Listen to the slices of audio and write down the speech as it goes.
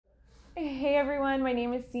Hey everyone, my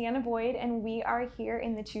name is Sienna Boyd, and we are here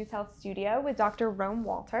in the Choose Health studio with Dr. Rome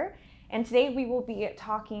Walter. And today we will be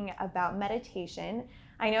talking about meditation.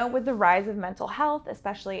 I know with the rise of mental health,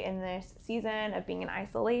 especially in this season of being in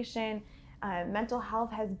isolation, mental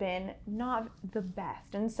health has been not the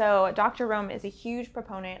best. And so Dr. Rome is a huge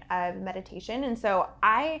proponent of meditation. And so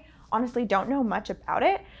I honestly don't know much about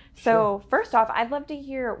it. Sure. So first off, I'd love to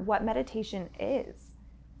hear what meditation is.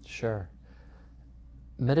 Sure.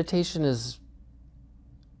 Meditation is,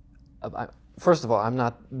 first of all, I'm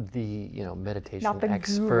not the meditation Not the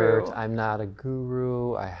expert. guru. I'm not a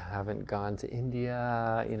guru. I haven't gone to India.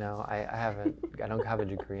 I haven't. I don't have a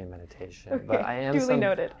degree in meditation. Okay, But I am duly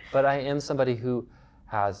noted. But I am somebody who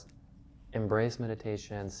has embraced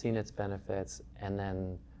meditation, seen its benefits, and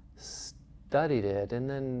then studied it, and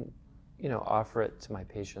then offer it to my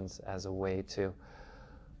patients as a way to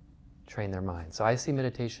train their mind. So I see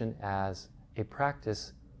meditation as a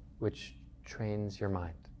practice which trains your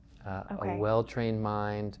mind. A Okay. well-trained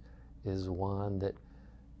mind is one that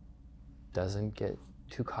doesn't get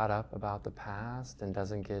too caught up about the past and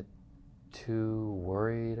doesn't get too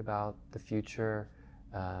worried about the future,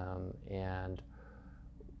 and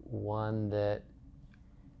one that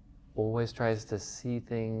always tries to see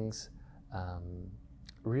things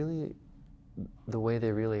really the way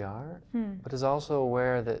they really are, but is also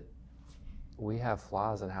aware that we have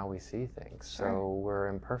flaws in how we see things, Sure. so we're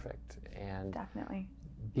imperfect. And Definitely.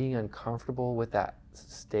 being uncomfortable with that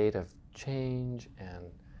state of change and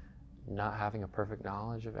not having a perfect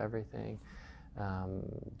knowledge of everything,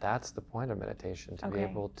 that's the point of meditation, to be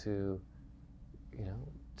Okay. able to,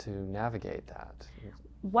 to navigate that.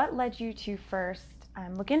 What led you to first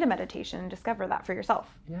look into meditation and discover that for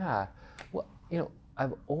yourself? Yeah, well,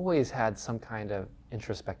 I've always had some kind of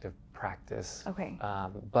introspective practice, Okay.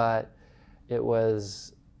 but it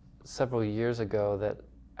was several years ago that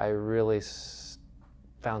I really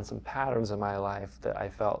found some patterns in my life that I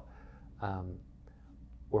felt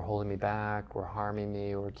were holding me back, were harming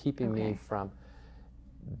me, were keeping me Okay. from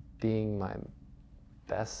being my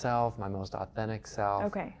best self, my most authentic self.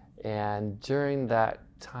 Okay. And during that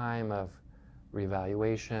time of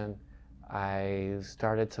reevaluation, I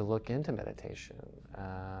started to look into meditation.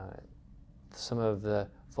 Some of the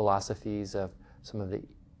philosophies of some of the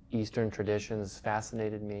Eastern traditions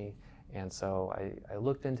fascinated me, and so I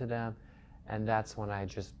looked into them, and that's when I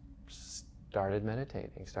just started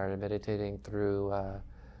meditating. Started meditating through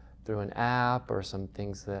an app or some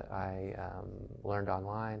things that I learned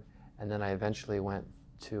online, and then I eventually went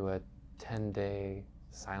to a 10-day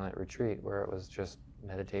silent retreat where it was just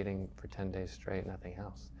meditating for 10 days straight, nothing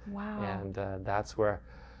else. Wow. And that's where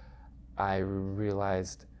I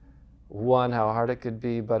realized, one, how hard it could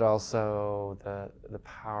be, but also the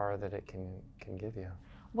power that it can give you.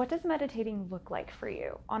 What does meditating look like for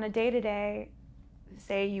you on a day-to-day?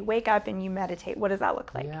 Say you wake up and you meditate. What does that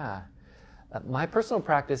look like? Yeah. My personal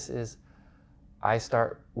practice is I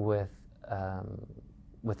start with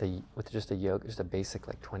just a basic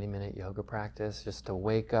 20-minute yoga practice, just to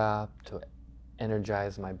wake up, to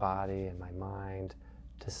energize my body and my mind,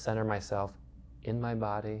 to center myself in my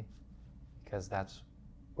body, because that's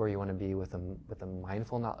where you want to be with a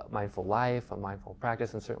mindful life, a mindful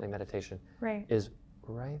practice, and certainly meditation Right. is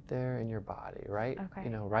right there in your body, right? Okay.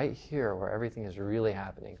 Right here where everything is really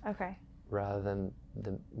happening, Okay. rather than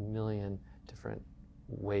the million different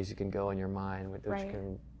ways you can go in your mind, which Right.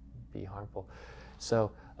 can be harmful.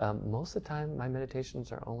 So most of the time, my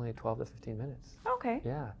meditations are only 12 to 15 minutes. Okay.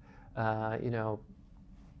 Yeah.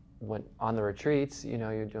 When on the retreats,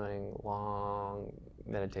 you're doing long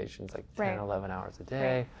meditations, like 10, Right. 11 hours a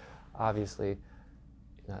day. Right. Obviously,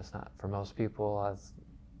 it's not for most people.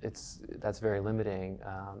 That's very limiting.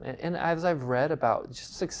 And as I've read about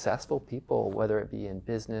just successful people, whether it be in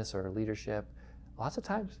business or leadership, lots of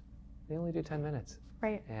times they only do 10 minutes.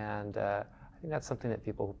 Right. And I think that's something that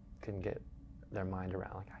people can get their mind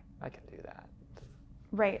around. Like, I can do that.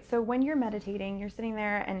 Right. So when you're meditating, you're sitting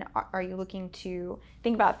there, and are you looking to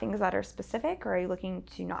think about things that are specific, or are you looking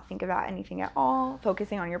to not think about anything at all,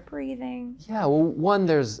 focusing on your breathing? Yeah, well, one,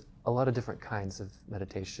 there's a lot of different kinds of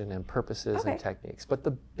meditation and purposes Okay. and techniques, but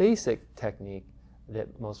the basic technique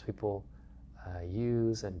that most people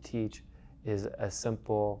use and teach is a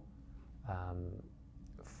simple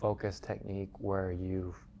focus technique where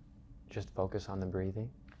you just focus on the breathing.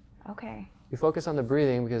 Okay. You focus on the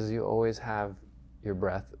breathing because you always have your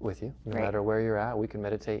breath with you, no Right. matter where you're at. We can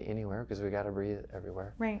meditate anywhere because we got to breathe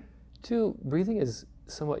everywhere. Right. Two, breathing is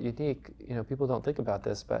somewhat unique. People don't think about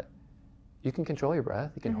this, but you can control your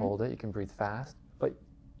breath, you can hold it, you can breathe fast, but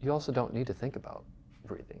you also don't need to think about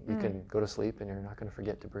breathing. You can go to sleep and you're not going to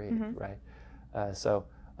forget to breathe, right? So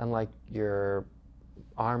unlike your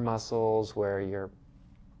arm muscles where you're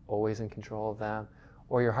always in control of them,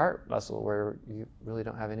 or your heart muscle where you really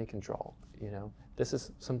don't have any control. This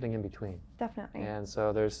is something in between. Definitely. And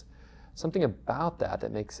so there's something about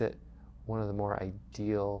that makes it one of the more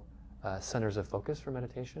ideal centers of focus for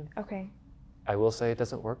meditation. Okay. I will say it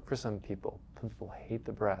doesn't work for some people. Some people hate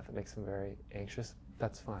the breath. It makes them very anxious.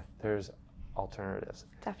 That's fine. There's alternatives.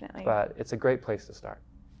 Definitely. But it's a great place to start.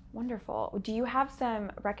 Wonderful. Do you have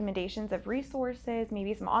some recommendations of resources,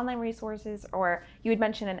 maybe some online resources, or you had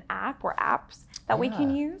mentioned an app or apps that we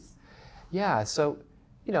can use? Yeah, so,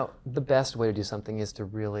 the best way to do something is to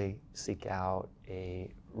really seek out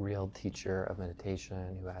a real teacher of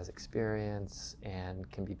meditation who has experience and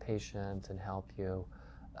can be patient and help you.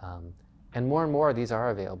 And more, these are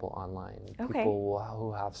available online. Okay. People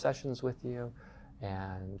who have sessions with you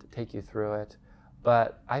and take you through it.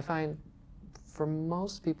 But I find for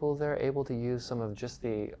most people, they're able to use some of just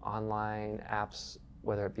the online apps,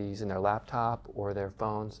 whether it be using their laptop or their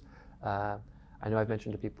phones. I know I've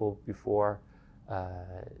mentioned to people before,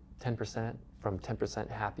 10% from 10%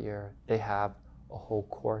 Happier, they have a whole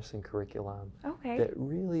course and curriculum that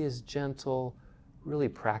really is gentle, really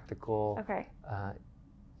practical. Okay.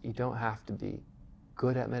 You don't have to be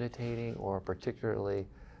good at meditating or particularly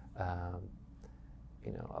a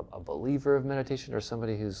believer of meditation or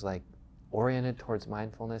somebody who's like oriented towards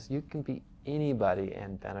mindfulness. You can be anybody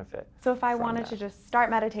and benefit. So if I wanted to just start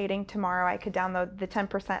meditating tomorrow, I could download the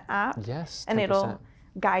 10% app? Yes, 10%. And it'll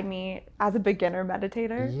guide me as a beginner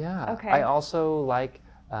meditator? Yeah. Okay. I also like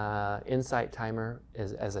Insight Timer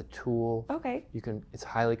as a tool. Okay. It's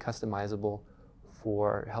highly customizable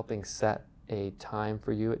for helping set a time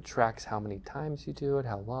for you. It tracks how many times you do it,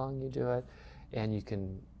 how long you do it, and you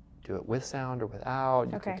can do it with sound or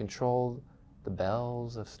without. You can control the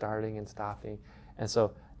bells of starting and stopping, and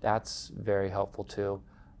so that's very helpful too.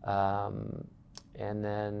 And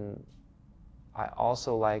then I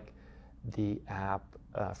also like the app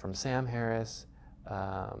from Sam Harris.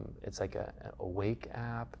 It's like an Awake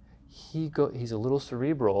app. He's a little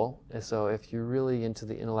cerebral, and so if you're really into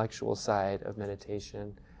the intellectual side of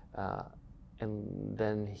meditation, and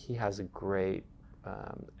then he has a great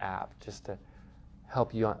app just to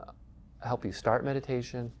help you start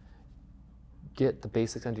meditation, get the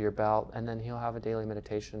basics under your belt, and then he'll have a daily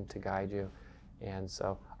meditation to guide you. And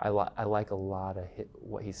so I like a lot of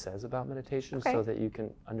what he says about meditation so that you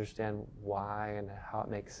can understand why and how it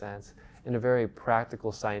makes sense in a very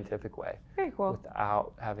practical, scientific way. Very cool.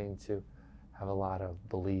 Without having to have a lot of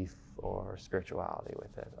belief or spirituality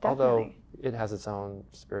with it. Definitely. Although it has its own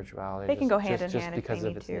spirituality. They can go hand in just hand because if they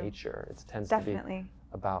of need its to. nature. It tends to be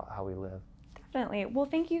about how we live. Definitely. Well,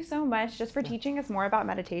 thank you so much just for teaching us more about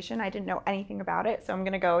meditation. I didn't know anything about it, so I'm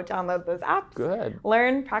going to go download those apps. Good.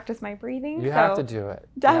 Learn, practice my breathing. You have to do it.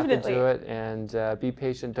 Definitely. You have to do it and be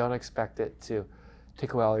patient. Don't expect it to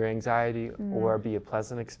take away all your anxiety or be a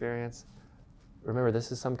pleasant experience. Remember,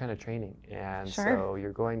 this is some kind of training, and so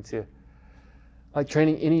you're going to, like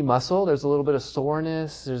training any muscle, there's a little bit of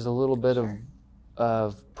soreness, there's a little bit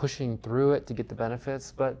of pushing through it to get the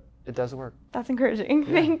benefits, but it does work. That's encouraging.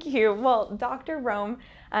 Yeah. Thank you. Well, Dr. Rome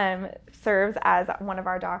serves as one of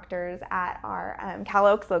our doctors at our Cal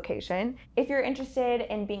Oaks location. If you're interested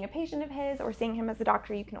in being a patient of his or seeing him as a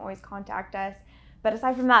doctor, you can always contact us. But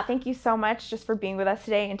aside from that, thank you so much just for being with us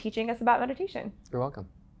today and teaching us about meditation. You're welcome.